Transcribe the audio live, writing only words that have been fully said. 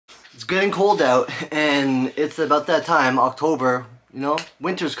It's getting cold out, and it's about that time, October,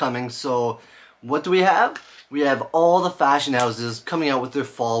 winter's coming, so what do we have? We have all the fashion houses coming out with their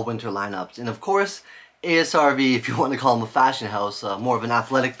fall-winter lineups, and of course, ASRV, if you want to call them a fashion house, more of an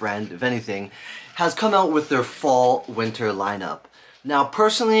athletic brand, if anything, has come out with their fall-winter lineup. Now,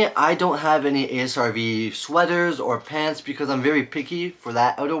 personally, I don't have any ASRV sweaters or pants because I'm very picky for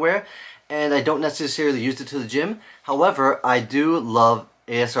that outerwear, and I don't necessarily use it to the gym. However, I do love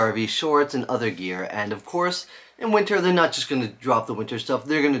ASRV shorts and other gear, and of course in winter they're not just going to drop the winter stuff,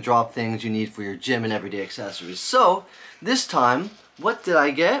 they're going to drop things you need for your gym and everyday accessories. So this time, what did I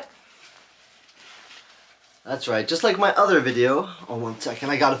get? That's right, just like my other video. Oh, 1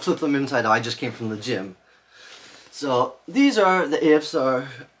 second, I gotta flip them inside out, I just came from the gym. So these are the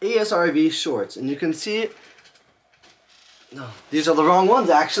ASRV shorts, and you can see, no, these are the wrong ones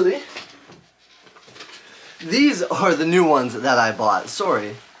actually. These are the new ones that I bought,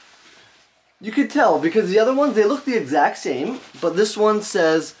 sorry. You could tell because the other ones, they look the exact same, but this one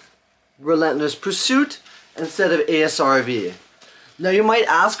says Relentless Pursuit instead of ASRV. Now you might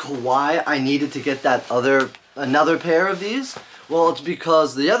ask why I needed to get another pair of these. Well, it's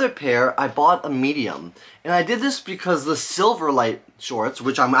because the other pair, I bought a medium. And I did this because the Silverlight shorts,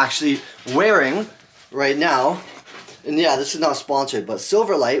 which I'm actually wearing right now, and yeah, this is not sponsored, but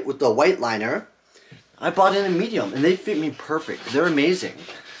Silverlight with the white liner, I bought in a medium, and they fit me perfect. They're amazing.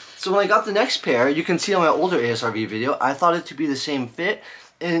 So when I got the next pair, you can see on my older ASRV video, I thought it to be the same fit,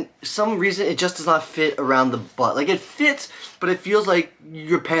 and for some reason it just does not fit around the butt. Like, it fits, but it feels like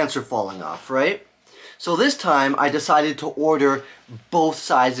your pants are falling off, right? So this time, I decided to order both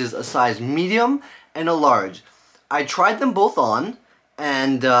sizes, a size medium and a large. I tried them both on,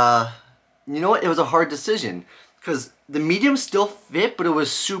 and you know what? It was a hard decision, because the medium still fit, but it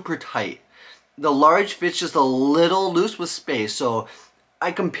was super tight. The large fits just a little loose with space, so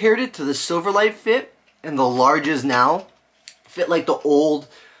I compared it to the Silverlight fit, and the larges now fit like the old,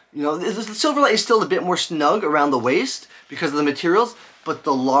 the Silverlight is still a bit more snug around the waist because of the materials, but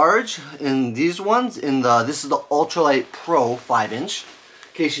the large in these ones, this is the Ultralight Pro 5-inch,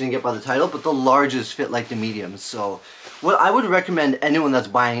 in case you didn't get by the title, but the larges fit like the mediums. So what I would recommend anyone that's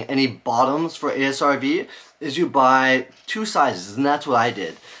buying any bottoms for ASRV is you buy 2 sizes, and that's what I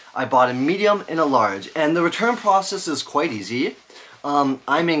did. I bought a medium and a large, and the return process is quite easy.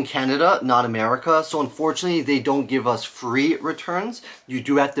 I'm in Canada, not America, so unfortunately they don't give us free returns. You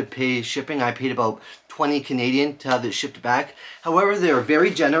do have to pay shipping. I paid about 20 Canadian to have it shipped back. However, they are very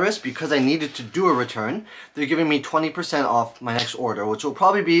generous because I needed to do a return. They're giving me 20% off my next order, which will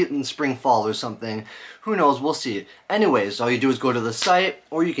probably be in spring, fall or something. Who knows, we'll see. Anyways, all you do is go to the site,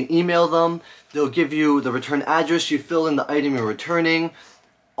 or you can email them. They'll give you the return address, you fill in the item you're returning,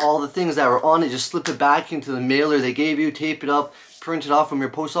 all the things that were on it, just slip it back into the mailer they gave you, tape it up, print it off from your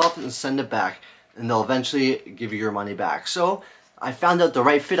post office and send it back, and they'll eventually give you your money back. So I found out the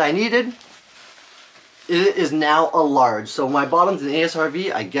right fit I needed. It is now a large. So my bottoms in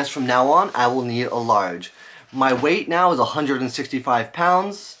ASRV, I guess from now on I will need a large. My weight now is 165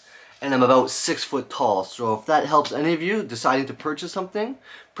 pounds and I'm about 6 foot tall. So if that helps any of you deciding to purchase something,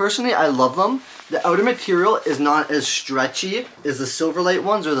 personally I love them. The outer material is not as stretchy as the Silverlight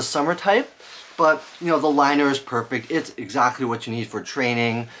ones or the summer type. But, the liner is perfect. It's exactly what you need for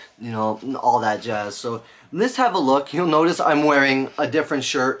training, all that jazz. So let's have a look. You'll notice I'm wearing a different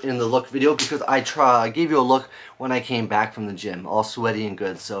shirt in the look video because I gave you a look when I came back from the gym, all sweaty and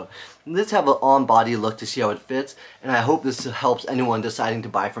good. So let's have an on-body look to see how it fits. And I hope this helps anyone deciding to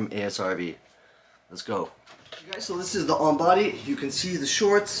buy from ASRV. Let's go. Okay, guys, so this is the on-body. You can see the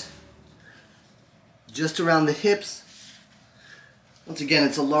shorts just around the hips. Once again,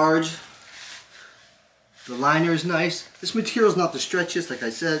 it's a large. The liner is nice. This material is not the stretchiest, like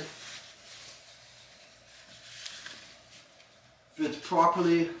I said. Fits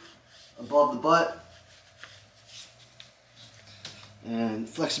properly above the butt. And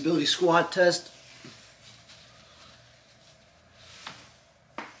flexibility squat test.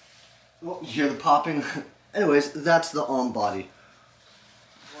 Oh, you hear the popping. Anyways, that's the on body.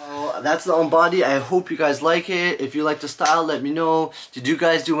 Well, that's the on body. I hope you guys like it. If you like the style, let me know. Did you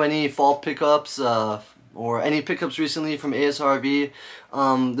guys do any fall pickups? Or any pickups recently from ASRV.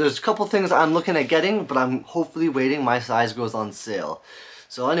 There's a couple things I'm looking at getting, but I'm hopefully waiting my size goes on sale.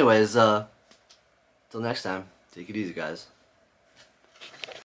 So anyways, till next time, take it easy guys.